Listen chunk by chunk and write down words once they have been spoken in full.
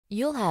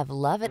You'll have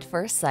love at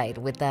first sight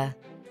with the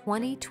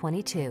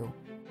 2022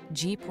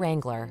 Jeep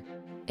Wrangler.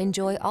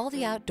 Enjoy all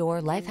the outdoor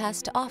life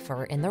has to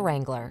offer in the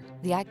Wrangler,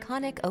 the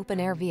iconic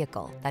open-air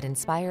vehicle that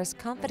inspires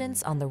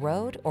confidence on the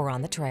road or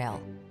on the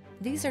trail.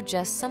 These are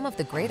just some of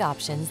the great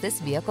options this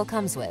vehicle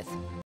comes with: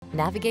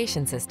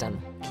 navigation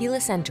system,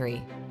 keyless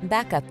entry,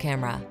 backup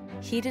camera,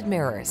 heated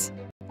mirrors,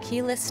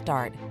 keyless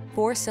start,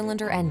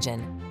 4-cylinder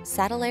engine,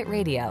 satellite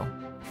radio,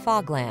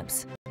 fog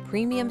lamps,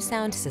 premium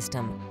sound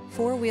system,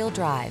 4-wheel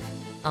drive.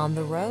 On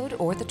the road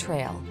or the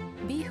trail,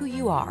 be who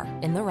you are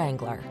in the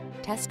Wrangler.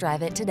 Test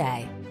drive it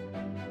today.